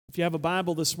If you have a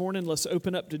Bible this morning, let's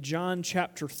open up to John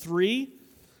chapter 3.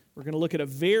 We're going to look at a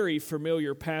very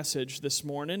familiar passage this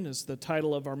morning, as the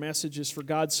title of our message is For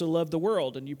God So Loved the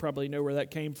World, and you probably know where that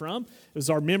came from. It was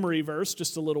our memory verse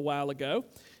just a little while ago.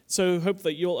 So hope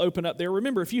that you'll open up there.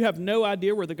 Remember, if you have no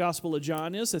idea where the Gospel of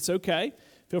John is, that's okay.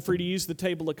 Feel free to use the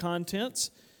table of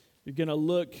contents. You're going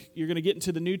to get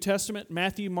into the New Testament,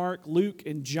 Matthew, Mark, Luke,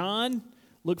 and John.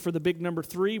 Look for the big number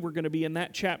 3. We're going to be in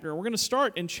that chapter. We're going to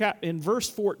start in verse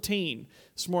 14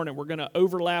 this morning. We're going to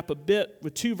overlap a bit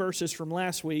with 2 verses from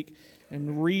last week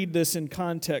and read this in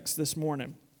context this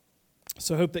morning.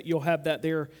 So I hope that you'll have that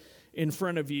there in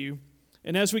front of you.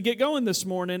 And as we get going this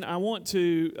morning, I want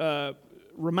to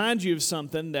remind you of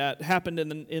something that happened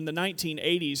in the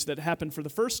 1980s that happened for the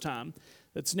first time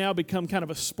that's now become kind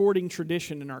of a sporting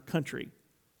tradition in our country.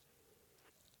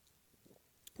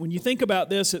 When you think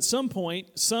about this, at some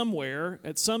point, somewhere,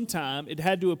 at some time, it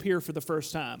had to appear for the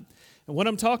first time. And what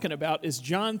I'm talking about is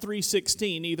John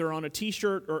 3:16, either on a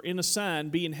T-shirt or in a sign,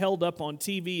 being held up on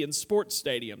TV in sports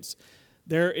stadiums.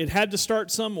 It had to start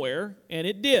somewhere, and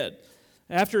it did.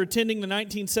 After attending the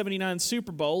 1979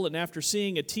 Super Bowl and after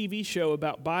seeing a TV show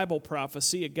about Bible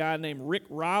prophecy, a guy named Rick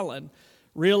Rowland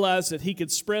realized that he could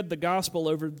spread the gospel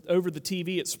over the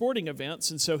TV at sporting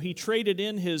events, and so he traded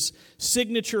in his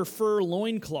signature fur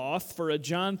loincloth for a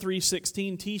John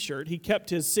 3:16 T-shirt. He kept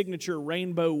his signature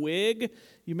rainbow wig.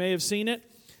 You may have seen it.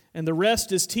 And the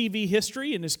rest is TV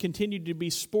history and has continued to be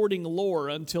sporting lore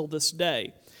until this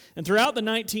day. And throughout the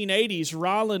 1980s,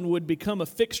 Rowland would become a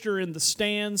fixture in the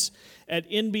stands at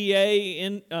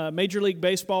NBA, Major League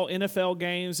Baseball, NFL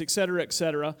games,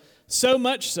 etc., so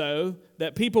much so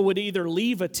that people would either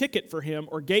leave a ticket for him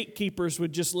or gatekeepers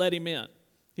would just let him in.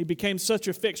 He became such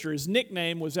a fixture. His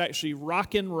nickname was actually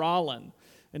Rockin' Rollin',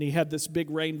 and he had this big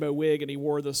rainbow wig, and he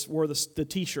wore the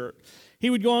T-shirt. He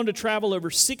would go on to travel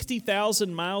over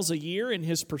 60,000 miles a year in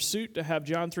his pursuit to have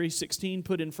John 3:16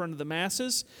 put in front of the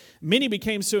masses. Many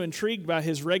became so intrigued by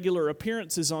his regular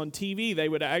appearances on TV, they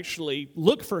would actually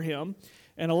look for him.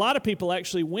 And a lot of people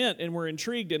actually went and were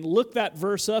intrigued and looked that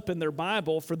verse up in their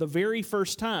Bible for the very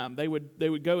first time. They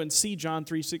would go and see John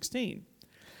 3:16.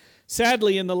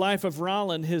 Sadly, in the life of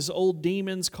Rowland, his old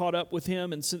demons caught up with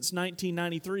him, and since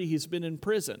 1993, he's been in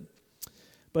prison.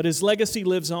 But his legacy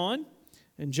lives on,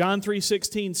 and John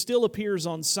 3:16 still appears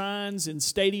on signs in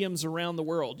stadiums around the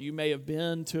world. You may have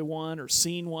been to one or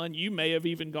seen one. You may have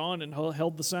even gone and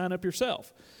held the sign up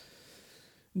yourself.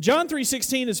 John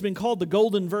 3:16 has been called the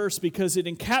golden verse because it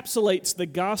encapsulates the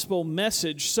gospel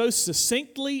message so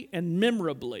succinctly and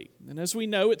memorably. And as we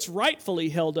know, it's rightfully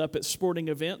held up at sporting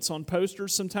events on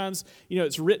posters. Sometimes,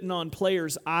 it's written on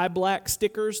players' eye black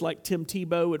stickers, like Tim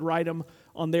Tebow would write them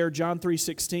on their John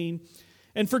 3:16.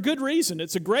 And for good reason.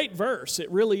 It's a great verse. It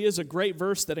really is a great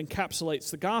verse that encapsulates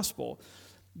the gospel.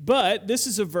 But this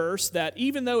is a verse that,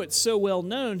 even though it's so well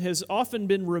known, has often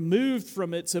been removed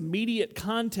from its immediate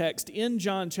context in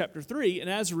John chapter 3, and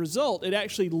as a result, it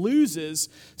actually loses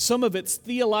some of its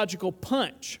theological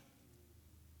punch.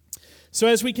 So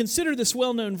as we consider this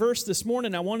well-known verse this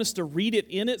morning, I want us to read it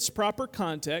in its proper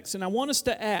context, and I want us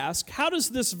to ask, how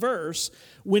does this verse,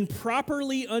 when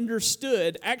properly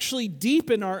understood, actually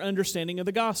deepen our understanding of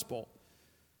the gospel?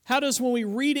 How does, when we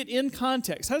read it in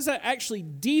context, how does that actually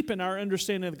deepen our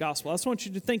understanding of the gospel? That's what I want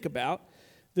you to think about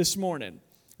this morning.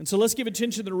 And so let's give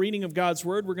attention to the reading of God's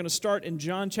word. We're going to start in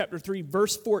John chapter 3,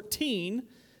 verse 14,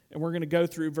 and we're going to go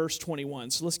through verse 21.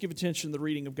 So let's give attention to the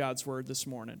reading of God's word this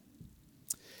morning.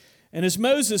 And as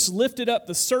Moses lifted up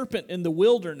the serpent in the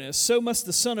wilderness, so must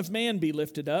the Son of Man be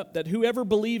lifted up, that whoever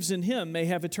believes in him may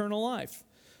have eternal life.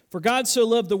 For God so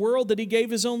loved the world that he gave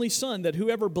his only Son, that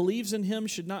whoever believes in him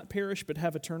should not perish but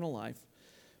have eternal life.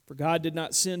 For God did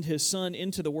not send his Son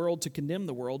into the world to condemn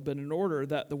the world, but in order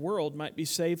that the world might be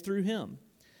saved through him.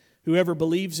 Whoever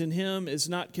believes in him is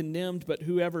not condemned, but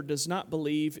whoever does not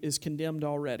believe is condemned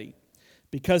already,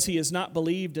 because he has not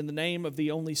believed in the name of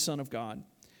the only Son of God.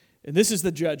 And this is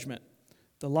the judgment.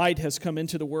 The light has come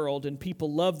into the world, and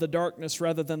people love the darkness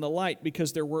rather than the light,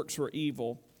 because their works were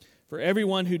evil. For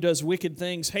everyone who does wicked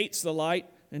things hates the light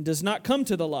and does not come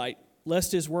to the light,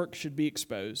 lest his work should be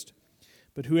exposed.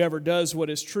 But whoever does what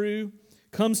is true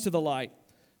comes to the light,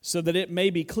 so that it may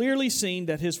be clearly seen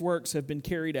that his works have been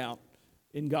carried out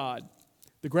in God.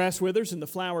 The grass withers and the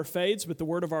flower fades, but the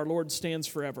word of our Lord stands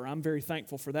forever. I'm very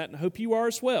thankful for that, and I hope you are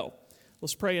as well.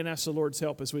 Let's pray and ask the Lord's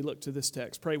help as we look to this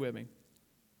text. Pray with me.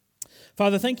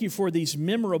 Father, thank you for these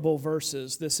memorable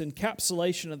verses, this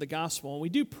encapsulation of the gospel. And we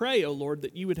do pray, O Lord,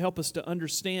 that you would help us to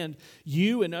understand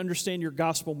you and understand your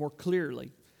gospel more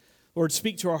clearly. Lord,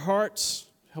 speak to our hearts.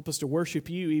 Help us to worship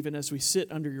you even as we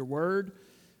sit under your word.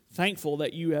 thankful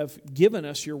that you have given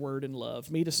us your word in love.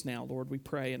 Meet us now, Lord, we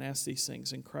pray and ask these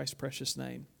things in Christ's precious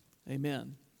name.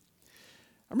 Amen.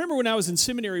 I remember when I was in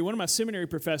seminary, one of my seminary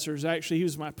professors, actually he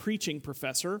was my preaching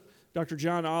professor, Dr.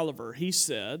 John Oliver, he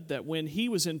said that when he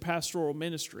was in pastoral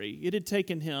ministry, it had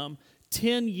taken him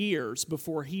 10 years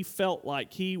before he felt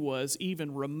like he was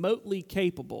even remotely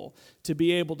capable to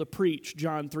be able to preach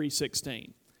John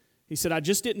 3:16. He said, I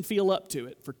just didn't feel up to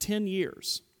it for 10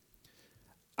 years.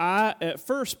 I, at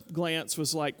first glance,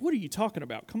 was like, what are you talking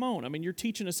about? Come on, I mean, you're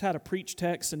teaching us how to preach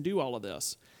text and do all of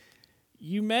this.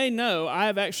 You may know I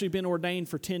have actually been ordained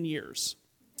for 10 years.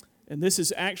 And this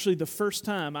is actually the first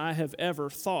time I have ever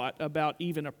thought about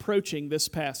even approaching this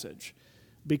passage.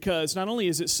 Because not only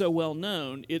is it so well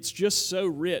known, it's just so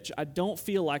rich, I don't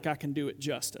feel like I can do it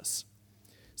justice.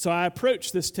 So I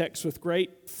approach this text with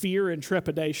great fear and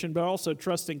trepidation, but also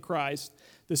trusting Christ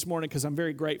this morning because I'm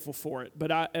very grateful for it.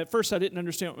 But at first I didn't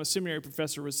understand what my seminary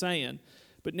professor was saying.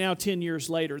 But now 10 years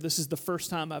later, this is the first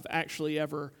time I've actually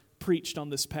ever preached on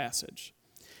this passage.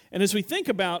 And as we think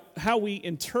about how we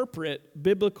interpret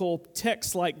biblical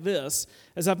texts like this,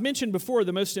 as I've mentioned before,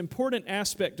 the most important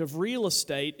aspect of real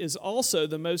estate is also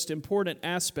the most important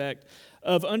aspect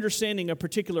of understanding a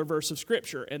particular verse of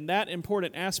Scripture. And that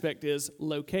important aspect is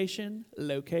location,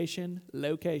 location,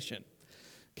 location.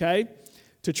 Okay?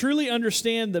 To truly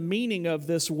understand the meaning of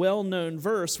this well-known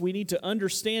verse, we need to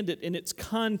understand it in its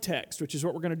context, which is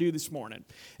what we're going to do this morning.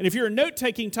 And if you're a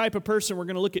note-taking type of person, we're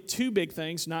going to look at two big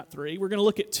things, not three. We're going to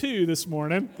look at two this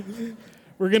morning.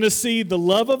 We're going to see the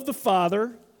love of the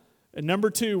Father, and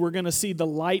number two, we're going to see the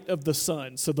light of the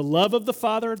Son. So the love of the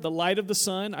Father, the light of the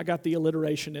Son. I got the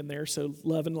alliteration in there, so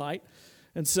love and light.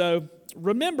 And so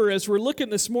remember, as we're looking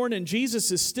this morning,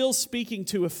 Jesus is still speaking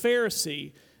to a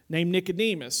Pharisee named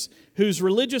Nicodemus, whose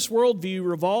religious worldview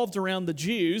revolved around the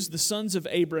Jews, the sons of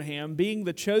Abraham, being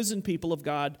the chosen people of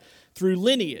God through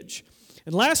lineage.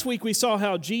 And last week we saw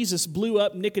how Jesus blew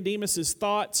up Nicodemus's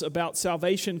thoughts about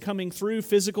salvation coming through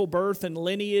physical birth and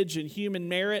lineage and human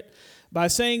merit by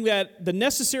saying that the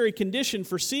necessary condition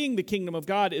for seeing the kingdom of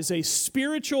God is a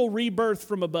spiritual rebirth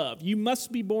from above. You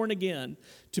must be born again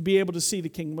to be able to see the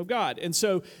kingdom of God. And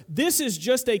so this is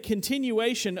just a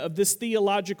continuation of this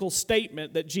theological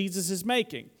statement that Jesus is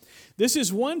making. This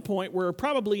is one point where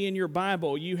probably in your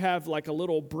Bible you have like a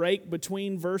little break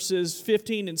between verses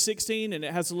 15 and 16, and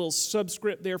it has a little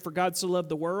subscript there for God so loved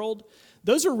the world.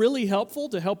 Those are really helpful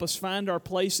to help us find our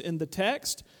place in the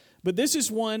text. But this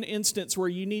is one instance where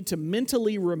you need to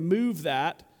mentally remove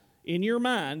that in your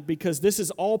mind because this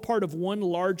is all part of one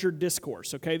larger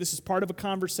discourse, okay? This is part of a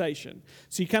conversation.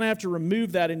 So you kind of have to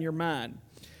remove that in your mind.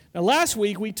 Now, last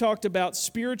week we talked about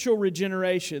spiritual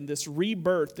regeneration, this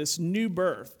rebirth, this new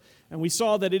birth, and we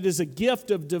saw that it is a gift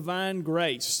of divine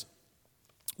grace.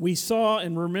 We saw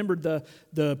and remembered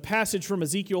the passage from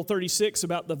Ezekiel 36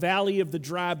 about the valley of the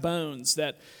dry bones,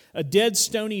 that a dead,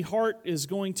 stony heart is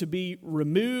going to be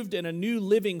removed and a new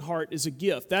living heart is a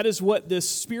gift. That is what this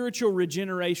spiritual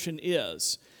regeneration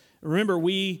is. Remember,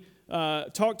 we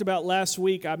talked about last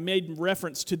week, I made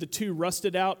reference to the two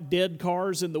rusted out dead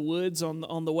cars in the woods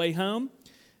on the way home.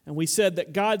 And we said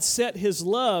that God set His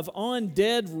love on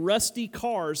dead, rusty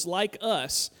cars like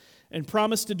us and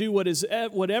promised to do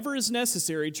whatever is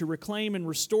necessary to reclaim and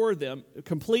restore them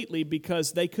completely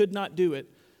because they could not do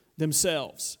it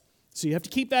themselves. So you have to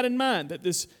keep that in mind, that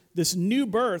this new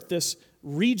birth, this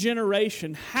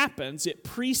regeneration happens. It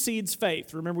precedes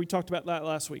faith. Remember we talked about that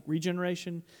last week.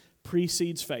 Regeneration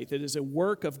precedes faith. It is a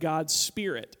work of God's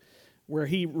Spirit where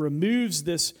He removes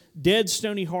this dead,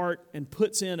 stony heart and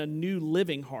puts in a new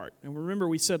living heart. And remember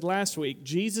we said last week,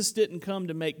 Jesus didn't come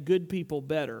to make good people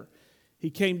better. He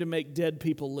came to make dead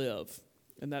people live.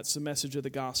 And that's the message of the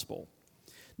gospel.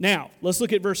 Now, let's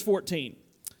look at verse 14.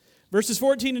 Verses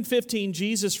 14 and 15,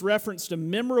 Jesus referenced a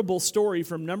memorable story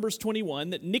from Numbers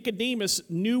 21 that Nicodemus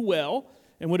knew well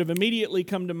and would have immediately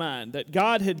come to mind. That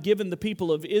God had given the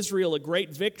people of Israel a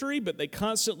great victory, but they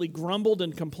constantly grumbled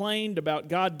and complained about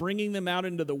God bringing them out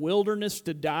into the wilderness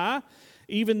to die,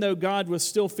 even though God was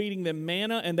still feeding them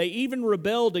manna, and they even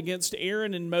rebelled against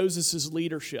Aaron and Moses'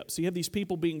 leadership. So you have these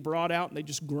people being brought out, and they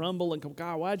just grumble and go,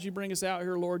 God, why'd you bring us out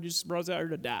here, Lord? You just brought us out here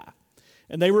to die.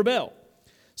 And they rebel.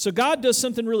 So God does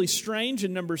something really strange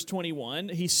in Numbers 21.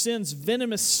 He sends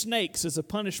venomous snakes as a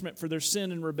punishment for their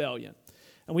sin and rebellion.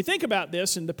 And we think about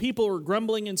this, and the people are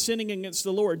grumbling and sinning against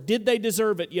the Lord. Did they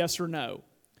deserve it, yes or no?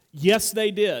 Yes,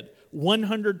 they did,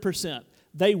 100%.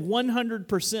 They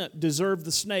 100% deserve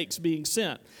the snakes being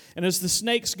sent. And as the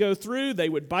snakes go through, they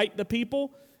would bite the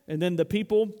people, and then the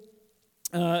people,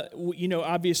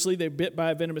 obviously they're bit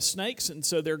by venomous snakes, and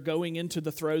so they're going into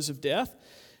the throes of death.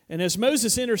 And as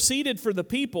Moses interceded for the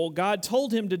people, God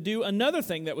told him to do another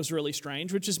thing that was really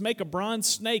strange, which is make a bronze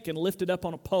snake and lift it up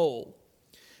on a pole.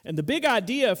 And the big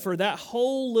idea for that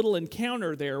whole little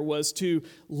encounter there was to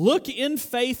look in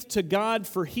faith to God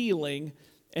for healing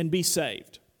and be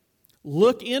saved.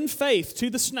 Look in faith to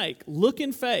the snake. Look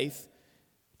in faith,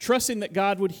 trusting that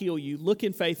God would heal you. Look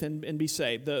in faith and be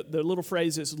saved. The little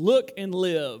phrase is, look and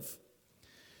live.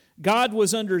 God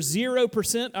was under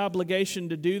 0% obligation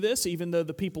to do this, even though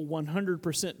the people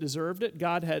 100% deserved it.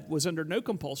 God was under no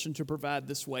compulsion to provide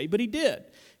this way, but He did.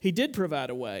 He did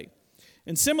provide a way.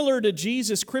 And similar to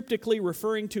Jesus cryptically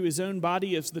referring to His own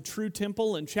body as the true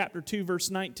temple in chapter 2,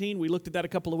 verse 19, we looked at that a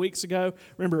couple of weeks ago.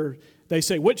 Remember, they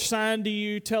say, which sign do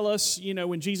you tell us,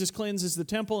 when Jesus cleanses the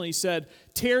temple? And He said,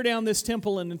 tear down this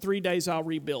temple and in 3 days I'll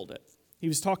rebuild it. He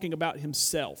was talking about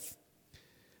Himself.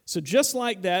 So just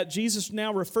like that, Jesus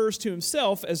now refers to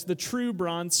Himself as the true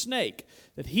bronze snake,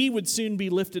 that He would soon be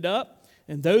lifted up,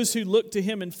 and those who look to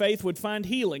Him in faith would find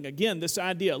healing. Again, this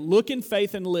idea, look in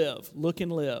faith and live. Look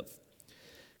and live.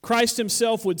 Christ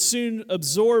Himself would soon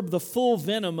absorb the full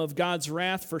venom of God's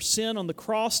wrath for sin on the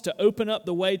cross to open up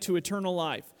the way to eternal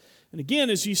life. And again,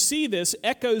 as you see this,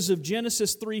 echoes of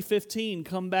Genesis 3:15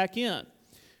 come back in.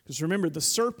 Because remember, the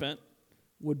serpent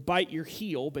would bite your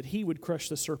heel, but He would crush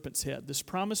the serpent's head. This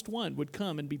promised one would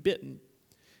come and be bitten.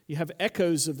 You have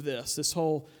echoes of this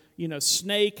whole,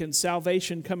 snake and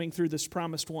salvation coming through this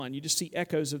promised one. You just see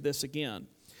echoes of this again.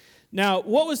 Now,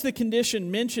 what was the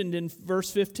condition mentioned in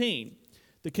verse 15?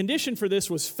 The condition for this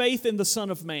was faith in the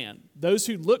Son of Man. Those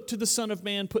who look to the Son of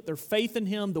Man, put their faith in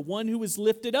Him, the one who was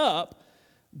lifted up,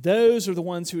 those are the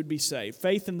ones who would be saved.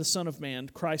 Faith in the Son of Man,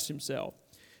 Christ Himself.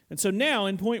 And so now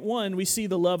in point 1, we see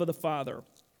the love of the Father.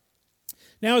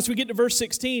 Now as we get to verse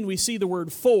 16, we see the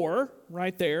word for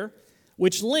right there,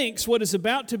 which links what is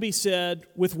about to be said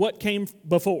with what came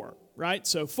before, right?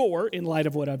 So for, in light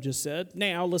of what I've just said,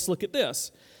 now let's look at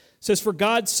this. It says, for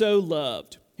God so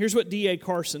loved. Here's what D.A.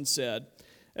 Carson said.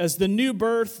 As the new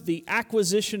birth, the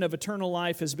acquisition of eternal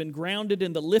life has been grounded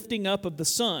in the lifting up of the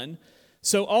Son,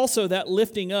 so also that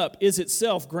lifting up is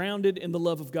itself grounded in the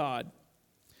love of God.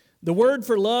 The word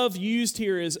for love used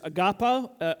here is agapao,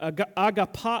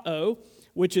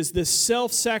 which is this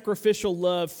self-sacrificial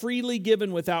love freely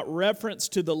given without reference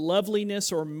to the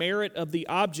loveliness or merit of the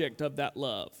object of that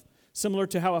love, similar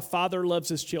to how a father loves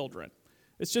his children.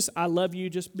 It's just, I love you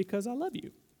just because I love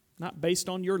you, not based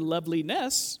on your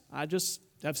loveliness. I just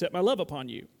have set my love upon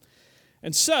you.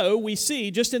 And so we see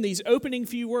just in these opening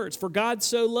few words, for God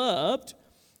so loved,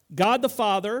 God the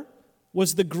Father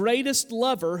was the greatest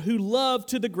lover who loved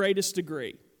to the greatest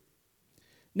degree.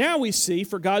 Now we see,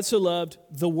 for God so loved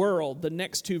the world, the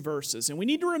next two verses. And we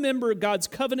need to remember God's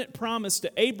covenant promise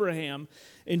to Abraham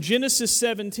in Genesis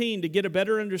 17 to get a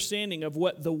better understanding of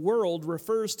what the world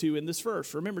refers to in this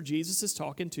verse. Remember, Jesus is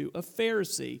talking to a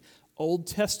Pharisee. Old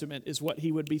Testament is what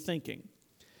he would be thinking.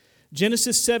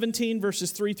 Genesis 17,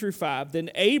 verses 3 through 5. Then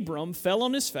Abram fell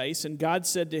on his face, and God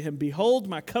said to him, behold,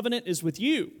 my covenant is with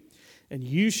you, and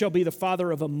you shall be the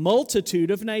father of a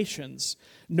multitude of nations.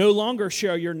 No longer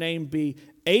shall your name be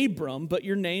Abram, but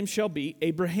your name shall be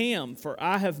Abraham, for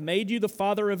I have made you the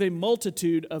father of a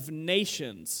multitude of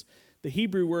nations. The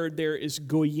Hebrew word there is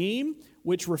goyim,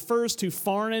 which refers to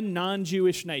foreign,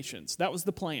 non-Jewish nations. That was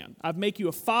the plan. I'd make you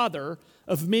a father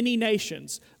of many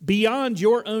nations beyond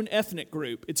your own ethnic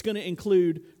group. It's going to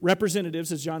include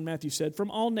representatives, as John Matthew said,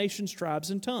 from all nations, tribes,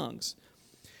 and tongues.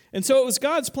 And so it was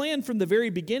God's plan from the very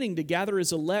beginning to gather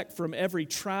His elect from every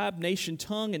tribe, nation,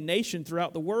 tongue, and nation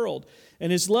throughout the world.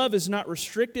 And His love is not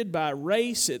restricted by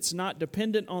race. It's not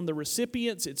dependent on the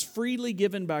recipients. It's freely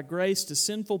given by grace to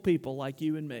sinful people like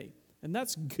you and me. And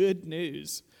that's good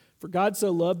news. For God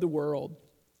so loved the world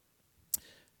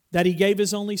that He gave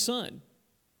His only Son.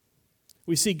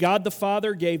 We see God the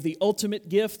Father gave the ultimate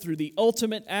gift through the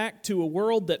ultimate act to a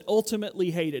world that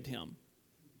ultimately hated Him.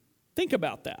 Think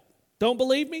about that. Don't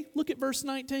believe me? Look at verse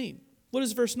 19. What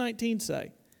does verse 19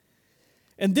 say?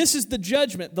 And this is the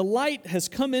judgment. The light has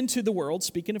come into the world,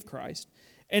 speaking of Christ,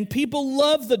 and people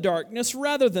love the darkness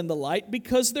rather than the light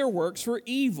because their works were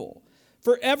evil.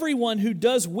 For everyone who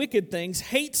does wicked things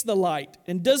hates the light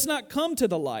and does not come to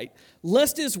the light,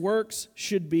 lest his works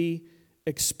should be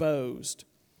exposed.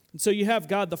 And so you have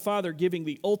God the Father giving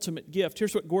the ultimate gift.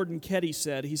 Here's what Gordon Ketty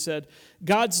said. He said,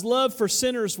 God's love for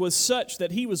sinners was such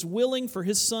that He was willing for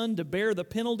His Son to bear the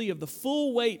penalty of the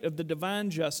full weight of the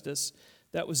divine justice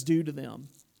that was due to them.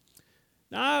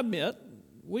 Now, I admit,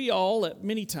 we all at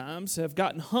many times have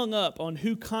gotten hung up on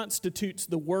who constitutes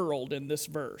the world in this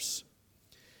verse.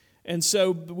 And so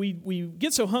we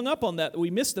get so hung up on that we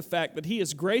miss the fact that he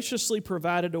has graciously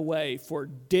provided a way for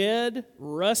dead,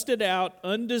 rusted out,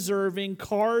 undeserving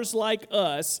cars like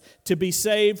us to be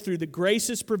saved through the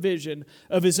gracious provision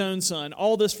of his own Son.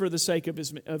 All this for the sake of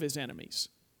his enemies.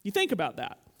 You think about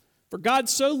that. For God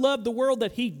so loved the world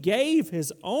that he gave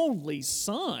his only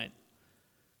Son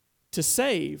to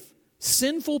save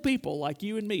sinful people like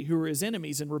you and me who were his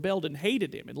enemies and rebelled and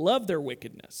hated him and loved their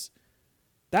wickedness.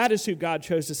 That is who God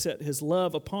chose to set his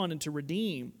love upon and to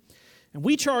redeem. And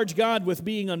we charge God with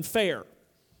being unfair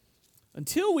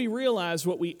until we realize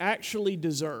what we actually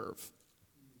deserve.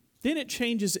 Then it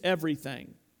changes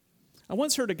everything. I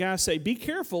once heard a guy say, be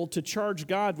careful to charge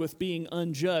God with being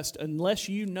unjust unless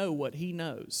you know what he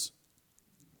knows.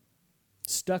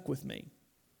 Stuck with me.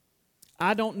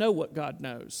 I don't know what God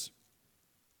knows,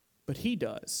 but he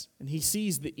does. And he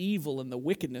sees the evil and the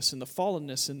wickedness and the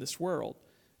fallenness in this world.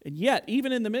 And yet,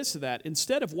 even in the midst of that,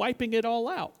 instead of wiping it all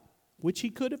out, which he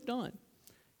could have done,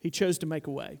 he chose to make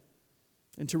a way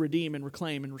and to redeem and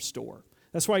reclaim and restore.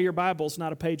 That's why your Bible's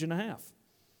not a page and a half.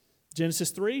 Genesis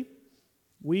 3,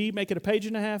 we make it a page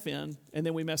and a half in, and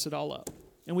then we mess it all up.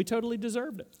 And we totally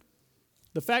deserved it.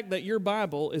 The fact that your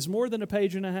Bible is more than a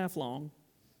page and a half long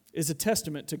is a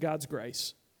testament to God's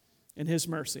grace and his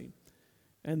mercy.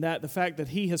 And that the fact that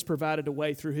he has provided a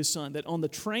way through his Son, that on the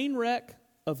train wreck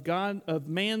of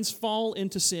man's fall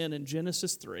into sin in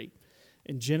Genesis 3,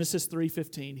 in Genesis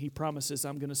 3:15, he promises,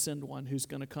 I'm going to send one who's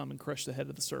going to come and crush the head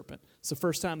of the serpent. It's the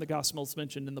first time the gospel is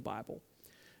mentioned in the Bible.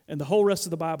 And the whole rest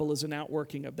of the Bible is an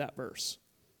outworking of that verse,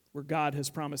 where God has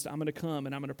promised, I'm going to come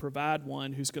and I'm going to provide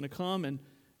one who's going to come and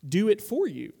do it for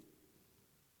you.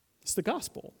 It's the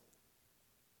gospel.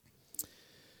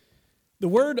 The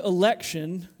word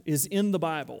election is in the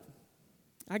Bible.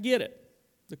 I get it.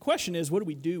 The question is, what do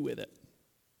we do with it?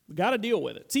 We got to deal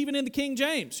with it. It's even in the King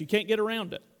James. You can't get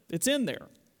around it. It's in there.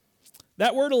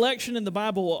 That word election in the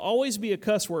Bible will always be a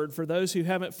cuss word for those who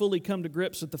haven't fully come to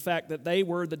grips with the fact that they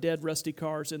were the dead, rusty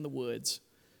cars in the woods,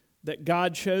 that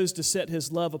God chose to set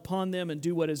his love upon them and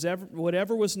do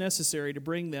whatever was necessary to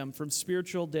bring them from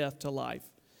spiritual death to life.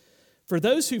 For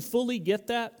those who fully get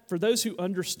that, for those who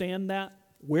understand that,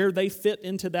 where they fit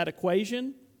into that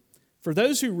equation, for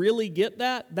those who really get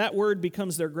that, that word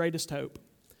becomes their greatest hope.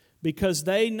 Because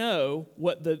they know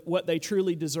what they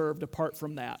truly deserved apart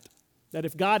from that. That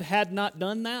if God had not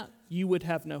done that, you would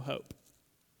have no hope.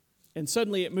 And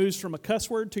suddenly it moves from a cuss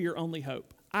word to your only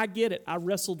hope. I get it. I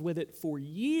wrestled with it for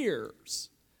years.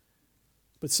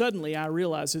 But suddenly I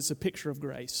realize it's a picture of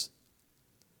grace.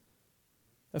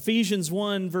 Ephesians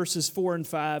 1 verses 4 and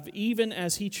 5, even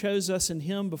as he chose us in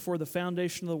him before the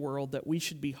foundation of the world, that we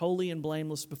should be holy and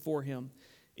blameless before him.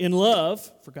 In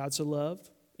love, for God so loved,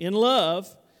 in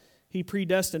love, he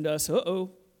predestined us,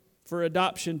 for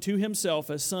adoption to himself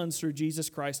as sons through Jesus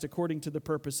Christ, according to the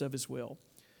purpose of his will.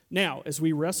 Now, as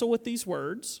we wrestle with these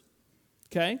words,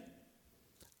 okay,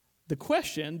 the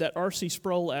question that R.C.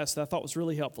 Sproul asked that I thought was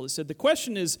really helpful. He said, the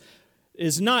question is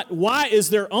not, why is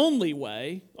there only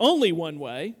one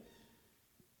way?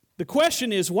 The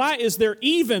question is, why is there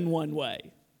even one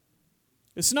way?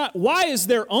 It's not, why is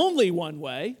there only one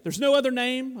way? There's no other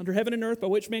name under heaven and earth by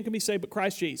which man can be saved but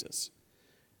Christ Jesus.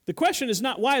 The question is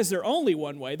not, why is there only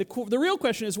one way? The real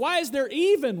question is, why is there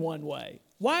even one way?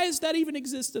 Why does that even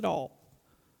exist at all?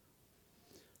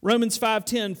 Romans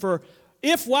 5:10, for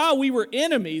if while we were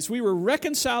enemies, we were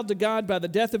reconciled to God by the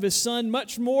death of his Son,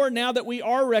 much more now that we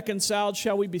are reconciled,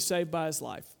 shall we be saved by his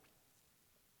life.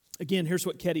 Again, here's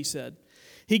what Ketty said.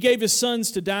 He gave his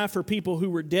sons to die for people who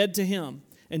were dead to him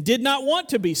and did not want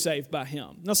to be saved by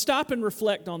him. Now stop and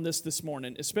reflect on this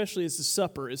morning, especially as the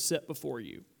supper is set before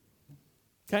you.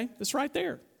 Okay, that's right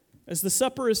there. As the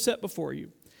supper is set before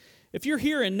you. If you're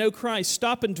here and know Christ,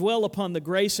 stop and dwell upon the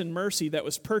grace and mercy that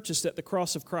was purchased at the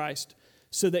cross of Christ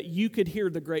so that you could hear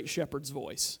the great shepherd's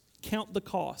voice. Count the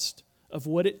cost of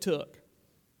what it took.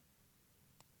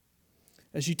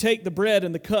 As you take the bread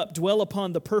and the cup, dwell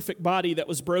upon the perfect body that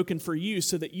was broken for you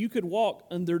so that you could walk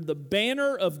under the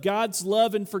banner of God's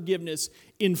love and forgiveness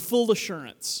in full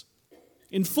assurance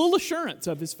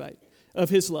of his faith, of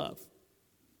his love.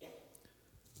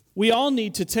 We all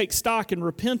need to take stock and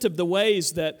repent of the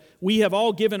ways that we have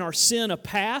all given our sin a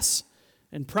pass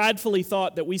and pridefully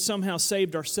thought that we somehow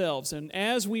saved ourselves. And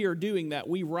as we are doing that,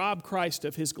 we rob Christ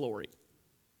of his glory.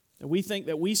 And we think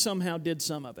that we somehow did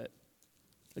some of it.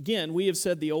 Again, we have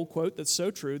said the old quote that's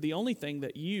so true, the only thing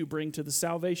that you bring to the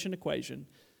salvation equation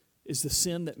is the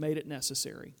sin that made it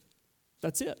necessary.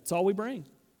 That's it. It's all we bring.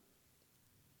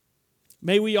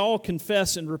 May we all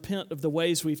confess and repent of the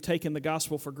ways we've taken the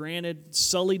gospel for granted,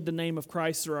 sullied the name of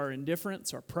Christ through our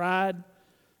indifference, our pride,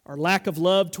 Our lack of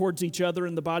love towards each other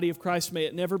in the body of Christ, may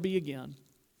it never be again.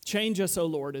 Change us, O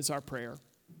Lord, is our prayer.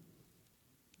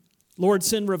 Lord,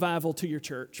 send revival to your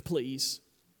church, please.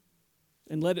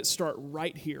 And let it start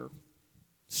right here.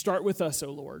 Start with us,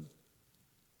 O Lord.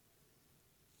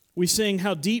 We sing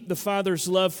how deep the Father's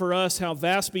love for us, how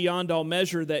vast beyond all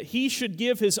measure, that he should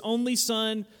give his only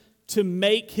Son to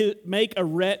make a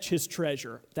wretch his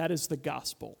treasure. That is the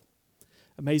gospel.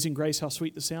 Amazing grace, how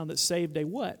sweet the sound that saved a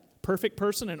what? Perfect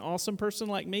person, an awesome person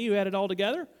like me who had it all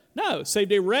together? No,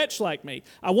 saved a wretch like me.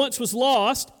 I once was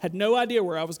lost, had no idea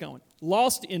where I was going.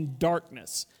 Lost in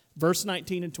darkness. Verse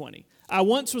 19 and 20. I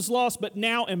once was lost, but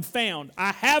now am found.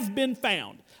 I have been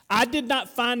found. I did not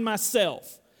find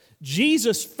myself.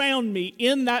 Jesus found me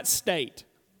in that state.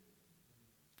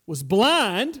 Was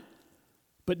blind,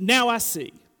 but now I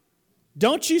see.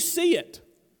 Don't you see it?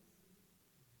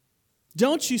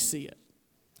 Don't you see it?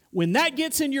 When that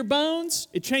gets in your bones,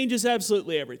 it changes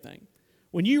absolutely everything.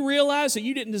 When you realize that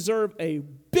you didn't deserve a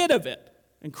bit of it,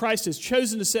 and Christ has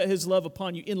chosen to set his love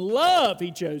upon you. In love,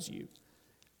 he chose you.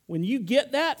 When you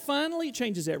get that, finally, it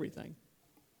changes everything.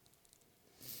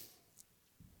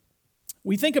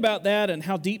 We think about that and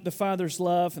how deep the Father's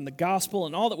love and the gospel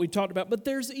and all that we've talked about, but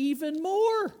there's even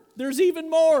more. There's even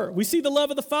more. We see the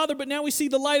love of the Father, but now we see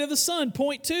the light of the Son.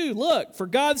 Point 2, look, for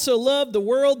God so loved the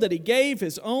world that he gave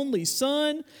his only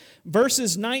Son.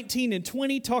 Verses 19 and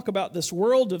 20 talk about this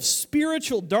world of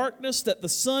spiritual darkness that the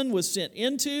Son was sent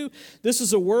into. This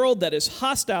is a world that is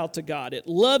hostile to God. It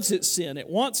loves its sin. It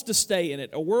wants to stay in it.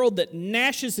 A world that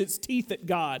gnashes its teeth at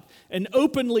God and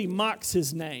openly mocks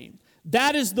his name.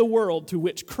 That is the world to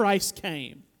which Christ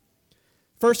came.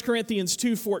 1 Corinthians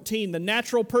 2:14, the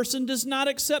natural person does not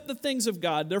accept the things of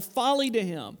God. They're folly to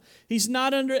him. He's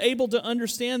not able to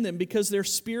understand them because they're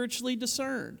spiritually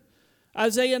discerned.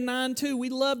 Isaiah 9:2, we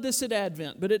love this at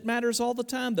Advent, but it matters all the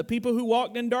time. The people who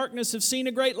walked in darkness have seen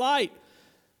a great light.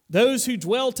 Those who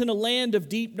dwelt in a land of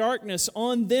deep darkness,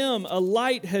 on them a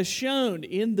light has shone.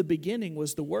 In the beginning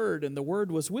was the Word, and the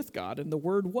Word was with God, and the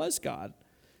Word was God.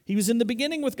 He was in the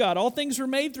beginning with God. All things were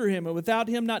made through him, and without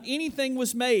him not anything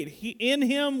was made. In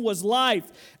him was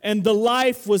life, and the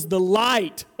life was the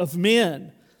light of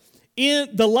men.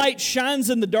 The light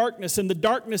shines in the darkness, and the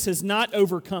darkness has not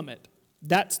overcome it.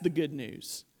 That's the good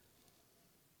news.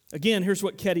 Again, here's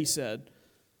what Ketty said.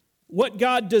 What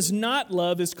God does not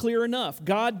love is clear enough.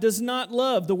 God does not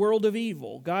love the world of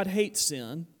evil. God hates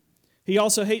sin. He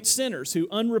also hates sinners who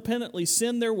unrepentantly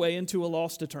sin their way into a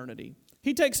lost eternity.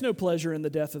 He takes no pleasure in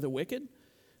the death of the wicked,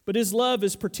 but his love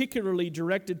is particularly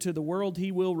directed to the world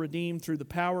he will redeem through the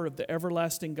power of the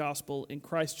everlasting gospel in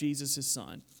Christ Jesus, his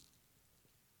Son.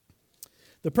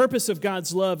 The purpose of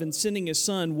God's love in sending his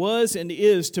Son was and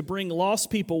is to bring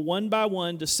lost people one by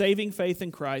one to saving faith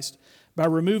in Christ by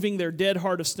removing their dead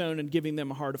heart of stone and giving them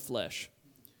a heart of flesh.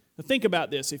 Now think about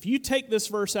this. If you take this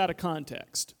verse out of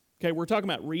context, okay, we're talking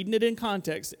about reading it in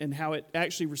context and how it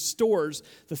actually restores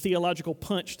the theological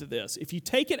punch to this. If you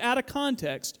take it out of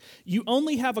context, you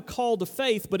only have a call to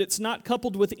faith, but it's not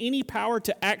coupled with any power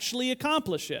to actually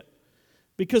accomplish it.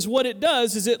 Because what it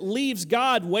does is it leaves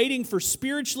God waiting for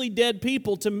spiritually dead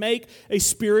people to make a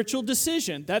spiritual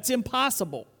decision. That's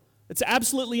impossible. It's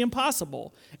absolutely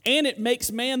impossible. And it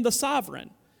makes man the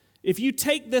sovereign. If you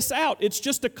take this out, it's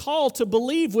just a call to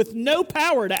believe with no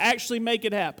power to actually make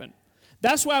it happen.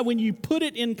 That's why when you put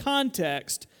it in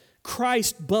context,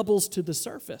 Christ bubbles to the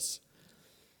surface.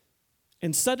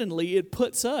 And suddenly it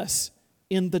puts us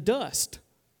in the dust.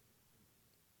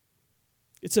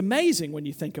 It's amazing when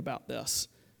you think about this.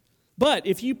 But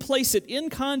if you place it in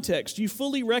context, you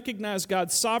fully recognize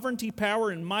God's sovereignty, power,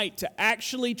 and might to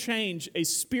actually change a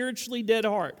spiritually dead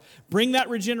heart, bring that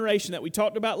regeneration that we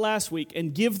talked about last week,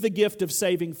 and give the gift of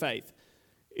saving faith.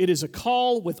 It is a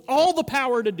call with all the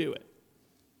power to do it.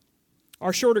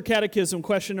 Our shorter catechism,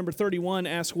 question number 31,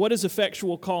 asks, what is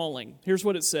effectual calling? Here's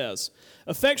what it says.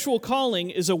 Effectual calling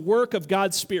is a work of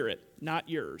God's Spirit, not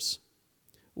yours,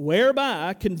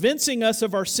 whereby convincing us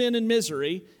of our sin and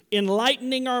misery,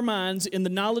 enlightening our minds in the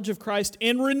knowledge of Christ,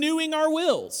 and renewing our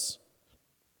wills,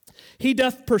 he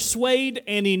doth persuade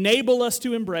and enable us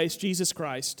to embrace Jesus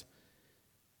Christ,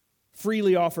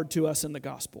 freely offered to us in the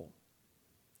gospel.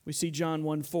 We see John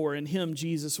 1:4, in him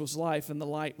Jesus was life, and the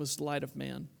light was the light of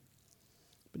man.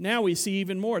 But now we see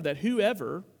even more, that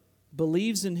whoever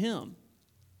believes in him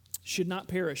should not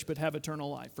perish but have eternal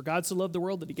life. For God so loved the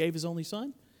world that he gave his only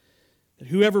Son, that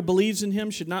whoever believes in him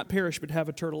should not perish but have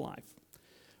eternal life.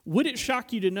 Would it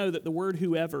shock you to know that the word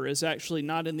whoever is actually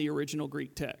not in the original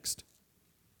Greek text?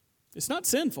 It's not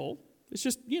sinful. It's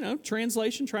just,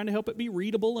 translation, trying to help it be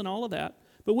readable and all of that.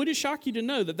 But would it shock you to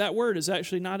know that that word is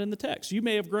actually not in the text? You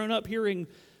may have grown up hearing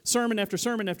sermon after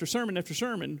sermon after sermon after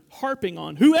sermon, harping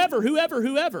on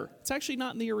whoever. It's actually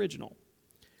not in the original.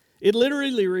 It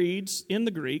literally reads in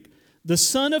the Greek, the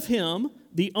Son of Him,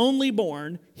 the only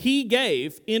born, He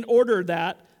gave in order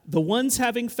that the ones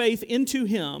having faith into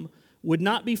Him would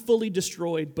not be fully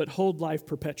destroyed but hold life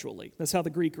perpetually. That's how the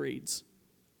Greek reads.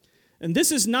 And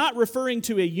this is not referring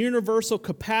to a universal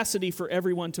capacity for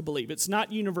everyone to believe. It's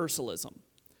not universalism.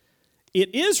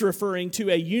 It is referring to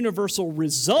a universal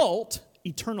result,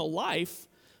 eternal life,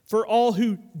 for all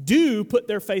who do put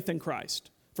their faith in Christ.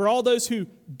 For all those who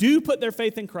do put their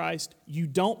faith in Christ, you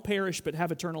don't perish but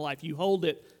have eternal life. You hold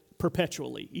it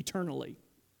perpetually, eternally.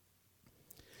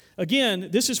 Again,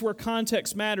 this is where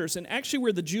context matters and actually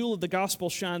where the jewel of the gospel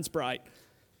shines bright.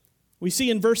 We see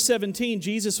in verse 17,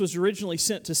 Jesus was originally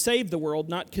sent to save the world,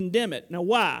 not condemn it. Now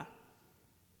why?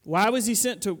 Why was he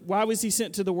sent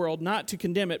to the world? Not to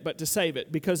condemn it, but to save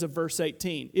it, because of verse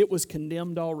 18. It was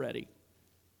condemned already.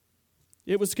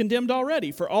 It was condemned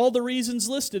already for all the reasons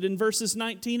listed in verses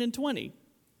 19 and 20.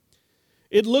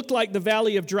 It looked like the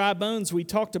valley of dry bones we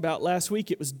talked about last week.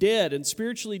 It was dead, and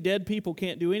spiritually dead people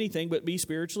can't do anything but be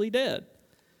spiritually dead.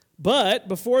 But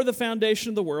before the foundation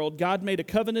of the world, God made a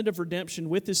covenant of redemption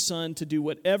with His Son to do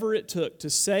whatever it took to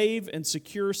save and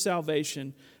secure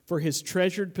salvation for His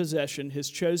treasured possession, His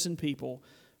chosen people,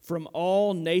 from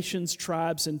all nations,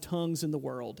 tribes, and tongues in the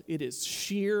world. It is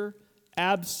sheer,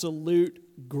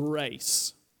 absolute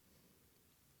grace.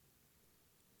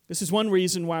 This is one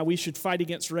reason why we should fight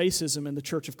against racism in the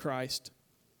Church of Christ.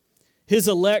 His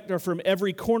elect are from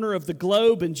every corner of the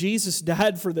globe, and Jesus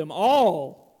died for them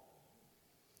all.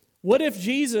 What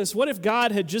if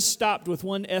God had just stopped with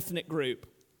one ethnic group?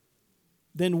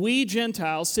 Then we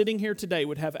Gentiles sitting here today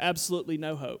would have absolutely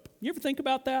no hope. You ever think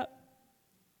about that?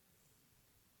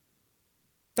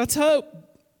 That's hope.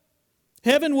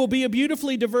 Heaven will be a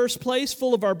beautifully diverse place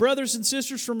full of our brothers and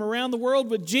sisters from around the world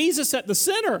with Jesus at the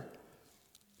center,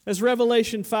 as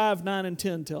Revelation 5, 9, and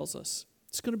 10 tells us.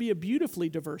 It's going to be a beautifully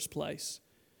diverse place,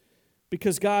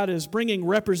 because God is bringing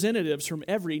representatives from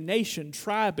every nation,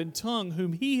 tribe, and tongue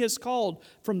whom He has called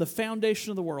from the foundation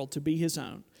of the world to be His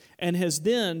own, and has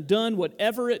then done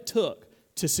whatever it took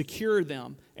to secure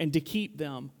them and to keep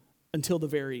them until the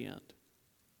very end.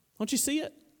 Don't you see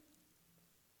it?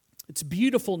 It's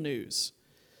beautiful news.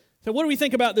 So what do we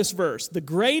think about this verse? The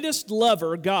greatest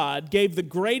lover, God, gave the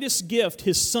greatest gift,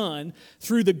 His Son,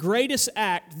 through the greatest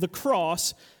act, the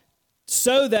cross,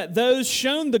 so that those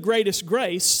shown the greatest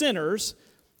grace, sinners,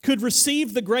 could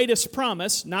receive the greatest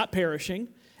promise, not perishing,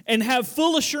 and have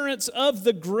full assurance of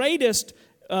the greatest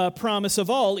promise of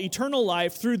all, eternal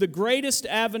life, through the greatest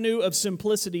avenue of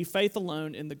simplicity, faith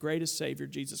alone in the greatest Savior,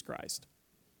 Jesus Christ.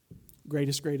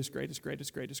 Greatest, greatest, greatest,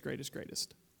 greatest, greatest, greatest,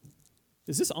 greatest.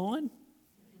 Is this on?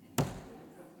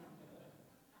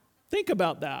 Think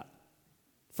about that.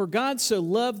 For God so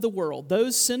loved the world,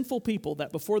 those sinful people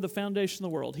that before the foundation of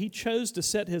the world, He chose to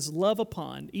set His love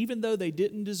upon, even though they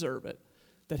didn't deserve it,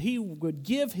 that He would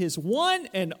give His one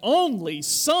and only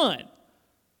Son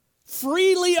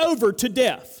freely over to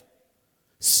death,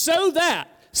 so that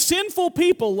sinful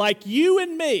people like you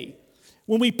and me,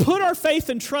 when we put our faith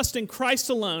and trust in Christ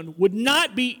alone, would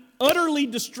not be utterly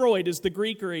destroyed, as the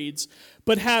Greek reads,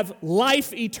 but have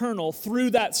life eternal through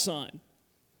that Son.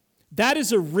 That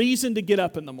is a reason to get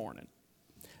up in the morning.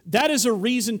 That is a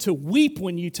reason to weep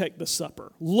when you take the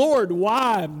supper. Lord,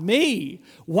 why me?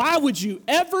 Why would you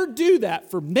ever do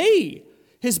that for me?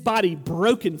 His body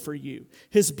broken for you.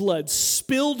 His blood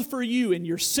spilled for you in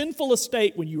your sinful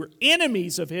estate when you were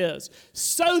enemies of His,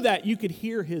 so that you could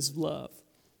hear His love.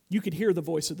 You could hear the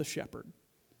voice of the shepherd.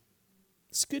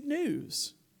 It's good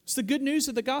news. It's the good news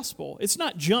of the gospel. It's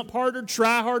not jump harder,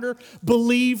 try harder,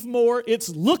 believe more. It's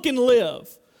look and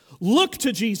live. Look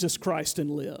to Jesus Christ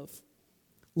and live.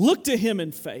 Look to Him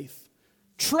in faith.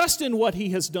 Trust in what He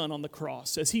has done on the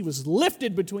cross as He was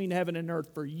lifted between heaven and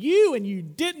earth for you, and you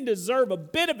didn't deserve a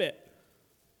bit of it.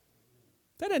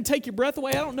 That doesn't take your breath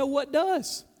away. I don't know what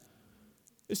does.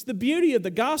 It's the beauty of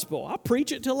the gospel. I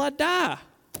preach it till I die.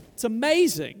 It's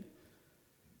amazing.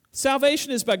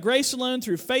 Salvation is by grace alone,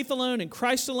 through faith alone, in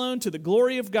Christ alone, to the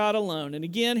glory of God alone. And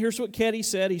again, here's what Ketty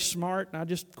said. He's smart, and I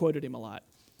just quoted him a lot.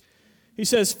 He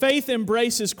says, faith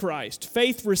embraces Christ.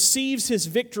 Faith receives His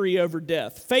victory over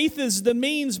death. Faith is the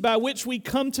means by which we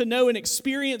come to know and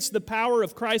experience the power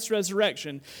of Christ's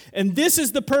resurrection. And this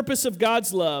is the purpose of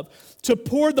God's love, to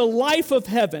pour the life of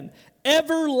heaven,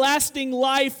 everlasting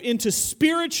life, into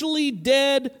spiritually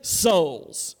dead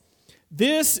souls.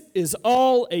 This is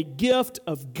all a gift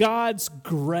of God's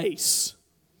grace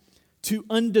to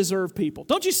undeserved people.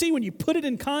 Don't you see when you put it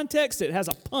in context, it has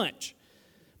a punch?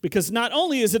 Because not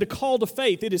only is it a call to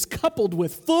faith, it is coupled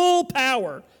with full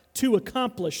power to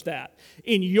accomplish that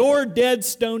in your dead,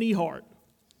 stony heart,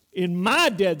 in my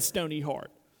dead, stony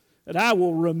heart, that I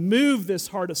will remove this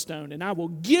heart of stone and I will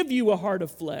give you a heart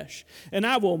of flesh and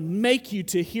I will make you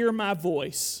to hear my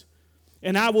voice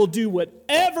and I will do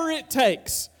whatever it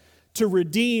takes to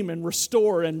redeem and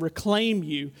restore and reclaim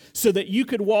you so that you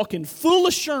could walk in full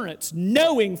assurance,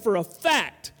 knowing for a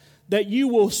fact that you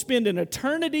will spend an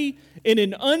eternity in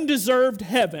an undeserved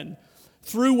heaven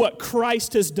through what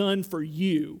Christ has done for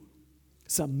you.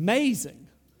 It's amazing.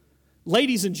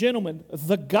 Ladies and gentlemen,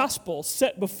 the gospel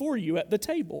set before you at the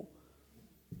table.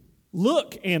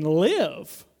 Look and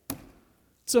live.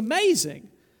 It's amazing.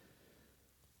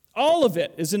 All of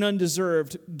it is an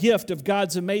undeserved gift of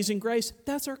God's amazing grace.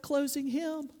 That's our closing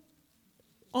hymn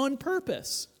on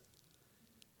purpose.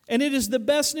 And it is the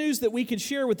best news that we could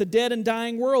share with the dead and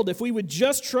dying world if we would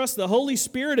just trust the Holy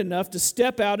Spirit enough to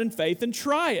step out in faith and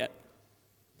try it.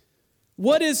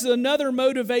 What is another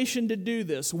motivation to do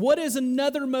this? What is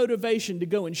another motivation to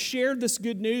go and share this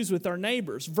good news with our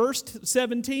neighbors? Verse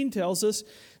 17 tells us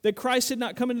that Christ did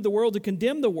not come into the world to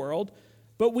condemn the world,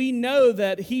 but we know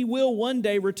that He will one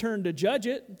day return to judge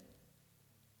it.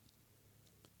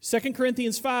 2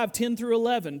 Corinthians 5, 10 through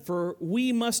 11, for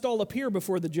we must all appear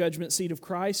before the judgment seat of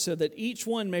Christ so that each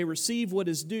one may receive what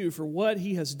is due for what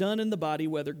he has done in the body,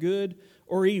 whether good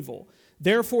or evil.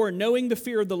 Therefore, knowing the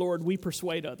fear of the Lord, we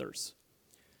persuade others.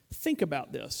 Think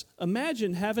about this.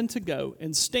 Imagine having to go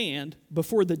and stand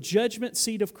before the judgment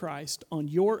seat of Christ on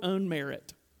your own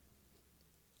merit.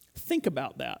 Think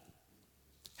about that.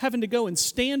 Having to go and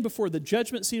stand before the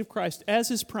judgment seat of Christ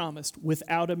as is promised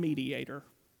without a mediator.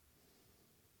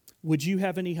 Would you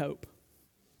have any hope?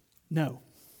 No.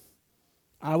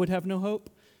 I would have no hope.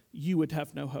 You would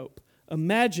have no hope.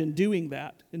 Imagine doing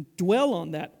that and dwell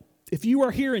on that. If you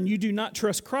are here and you do not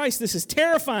trust Christ, this is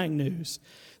terrifying news,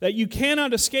 that you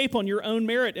cannot escape on your own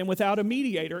merit and without a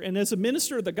mediator. And as a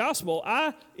minister of the gospel,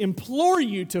 I implore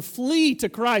you to flee to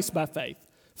Christ by faith.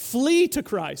 Flee to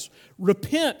Christ.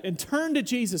 Repent and turn to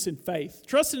Jesus in faith,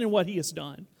 trusting in what He has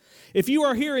done. If you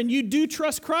are here and you do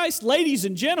trust Christ, ladies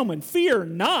and gentlemen, fear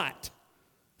not.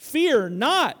 Fear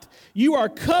not. You are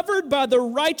covered by the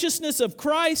righteousness of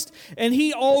Christ, and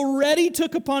He already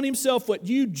took upon Himself what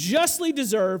you justly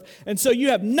deserve, and so you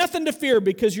have nothing to fear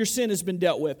because your sin has been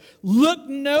dealt with. Look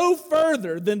no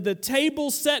further than the table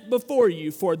set before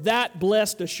you for that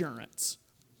blessed assurance.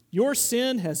 Your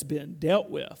sin has been dealt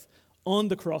with on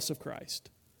the cross of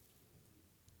Christ.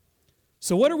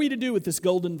 So what are we to do with this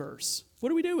golden verse? What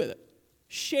do we do with it?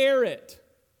 Share it,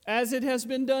 as it has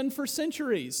been done for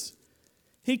centuries.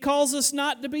 He calls us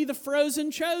not to be the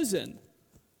frozen chosen.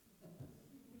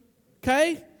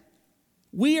 Okay?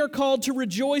 We are called to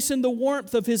rejoice in the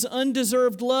warmth of His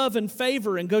undeserved love and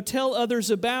favor and go tell others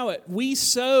about it. We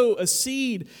sow a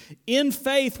seed in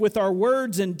faith with our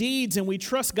words and deeds, and we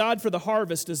trust God for the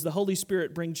harvest as the Holy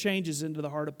Spirit brings changes into the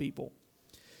heart of people.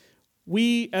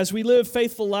 As we live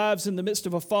faithful lives in the midst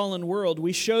of a fallen world,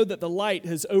 we show that the light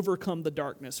has overcome the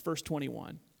darkness. Verse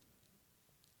 21.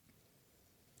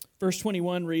 Verse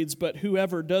 21 reads, "But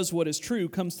whoever does what is true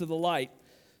comes to the light,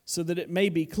 so that it may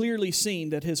be clearly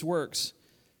seen that his works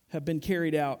have been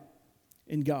carried out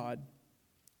in God."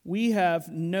 We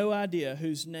have no idea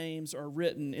whose names are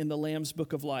written in the Lamb's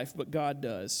Book of Life, but God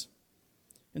does.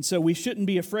 And so we shouldn't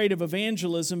be afraid of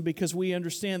evangelism because we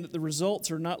understand that the results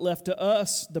are not left to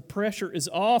us. The pressure is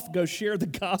off. Go share the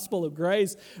gospel of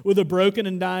grace with a broken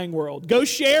and dying world. Go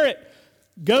share it.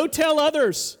 Go tell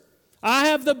others. I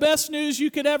have the best news you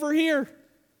could ever hear.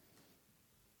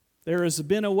 There has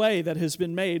been a way that has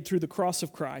been made through the cross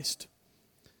of Christ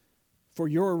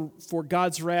for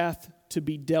God's wrath to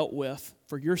be dealt with,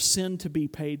 for your sin to be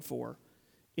paid for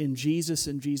in Jesus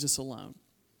and Jesus alone.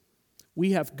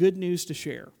 We have good news to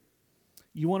share.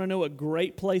 You want to know a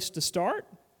great place to start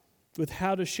with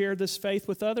how to share this faith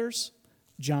with others?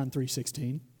 John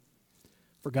 3:16.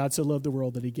 "For God so loved the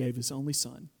world that He gave His only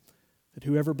Son, that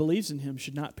whoever believes in Him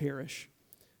should not perish,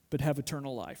 but have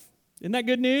eternal life." Isn't that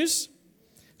good news?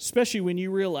 Especially when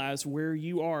you realize where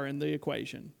you are in the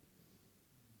equation.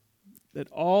 That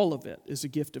all of it is a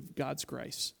gift of God's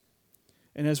grace.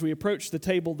 And as we approach the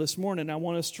table this morning, I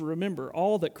want us to remember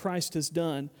all that Christ has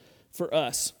done for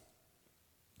us.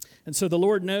 And so the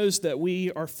Lord knows that we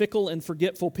are fickle and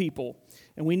forgetful people,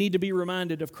 and we need to be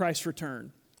reminded of Christ's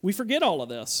return. We forget all of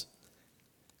this.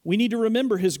 We need to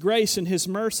remember His grace and His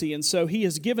mercy, and so He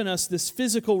has given us this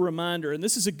physical reminder, and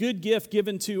this is a good gift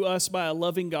given to us by a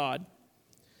loving God.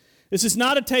 This is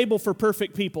not a table for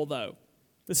perfect people, though.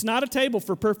 It's not a table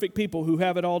for perfect people who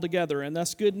have it all together, and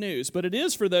that's good news. But it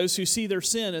is for those who see their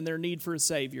sin and their need for a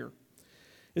Savior.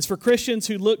 It's for Christians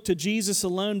who look to Jesus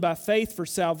alone by faith for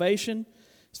salvation.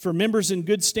 It's for members in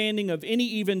good standing of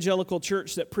any evangelical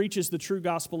church that preaches the true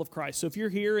gospel of Christ. So if you're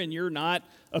here and you're not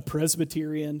a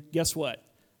Presbyterian, guess what?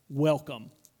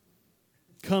 Welcome.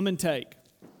 Come and take.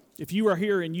 If you are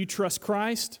here and you trust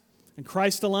Christ and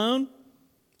Christ alone,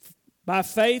 by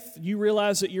faith you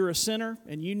realize that you're a sinner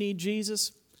and you need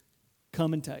Jesus,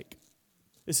 come and take.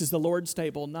 This is the Lord's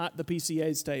table, not the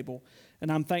PCA's table, and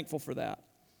I'm thankful for that.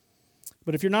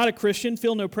 But if you're not a Christian,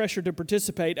 feel no pressure to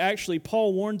participate. Actually,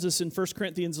 Paul warns us in 1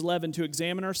 Corinthians 11 to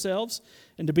examine ourselves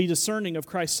and to be discerning of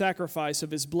Christ's sacrifice of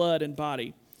his blood and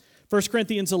body. 1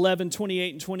 Corinthians 11,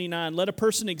 28 and 29, let a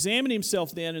person examine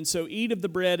himself then, and so eat of the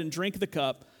bread and drink the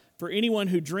cup. For anyone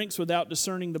who drinks without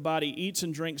discerning the body eats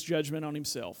and drinks judgment on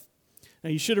himself. Now,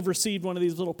 you should have received one of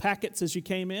these little packets as you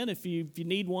came in. If you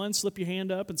need one, slip your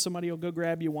hand up and somebody will go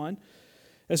grab you one.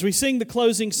 As we sing the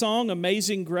closing song,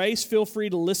 Amazing Grace, feel free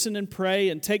to listen and pray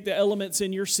and take the elements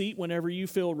in your seat whenever you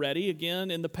feel ready.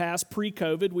 Again, in the past,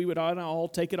 pre-COVID, we would all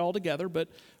take it all together, but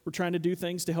we're trying to do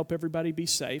things to help everybody be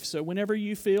safe. So whenever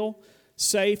you feel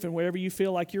safe and whenever you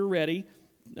feel like you're ready,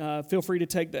 feel free to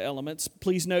take the elements.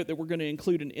 Please note that we're going to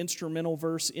include an instrumental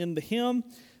verse in the hymn,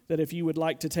 that if you would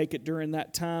like to take it during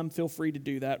that time, feel free to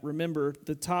do that. Remember,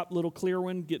 the top little clear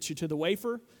one gets you to the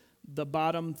wafer. The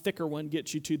bottom thicker one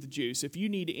gets you to the juice. If you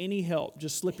need any help,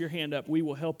 just slip your hand up. We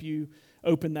will help you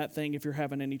open that thing if you're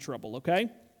having any trouble,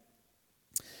 okay?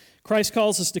 Christ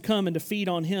calls us to come and to feed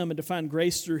on Him and to find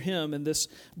grace through Him. And this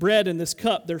bread and this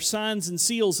cup, they're signs and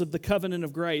seals of the covenant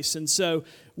of grace. And so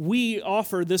we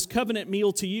offer this covenant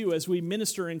meal to you as we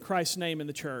minister in Christ's name in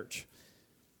the church.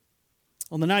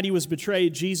 On the night He was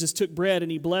betrayed, Jesus took bread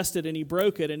and He blessed it and He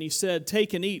broke it. And He said,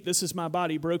 take and eat. This is my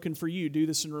body broken for you. Do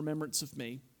this in remembrance of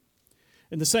me.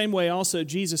 In the same way also,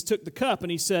 Jesus took the cup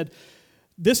and He said,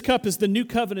 this cup is the new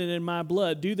covenant in my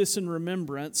blood. Do this in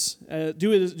remembrance.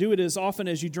 Do it as often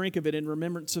as you drink of it in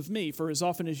remembrance of me. For as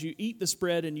often as you eat this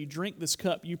bread and you drink this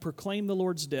cup, you proclaim the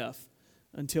Lord's death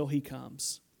until He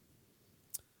comes.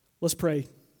 Let's pray.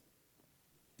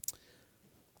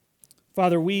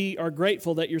 Father, we are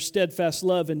grateful that your steadfast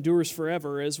love endures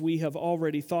forever as we have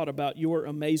already thought about your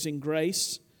amazing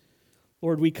grace.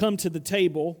 Lord, we come to the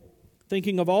table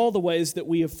thinking of all the ways that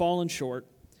we have fallen short,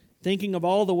 thinking of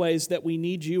all the ways that we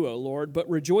need you, O Lord, but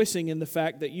rejoicing in the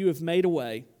fact that you have made a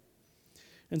way.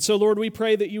 And so, Lord, we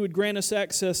pray that you would grant us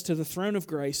access to the throne of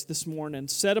grace this morning.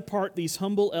 Set apart these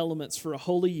humble elements for a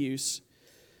holy use.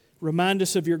 Remind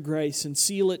us of your grace and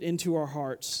seal it into our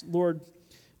hearts. Lord,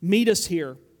 meet us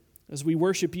here as we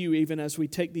worship you, even as we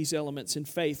take these elements in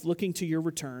faith, looking to your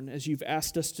return as you've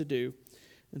asked us to do.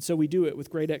 And so we do it with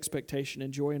great expectation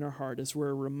and joy in our heart as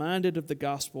we're reminded of the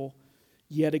gospel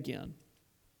yet again.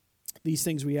 These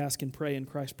things we ask and pray in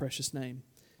Christ's precious name.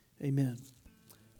 Amen.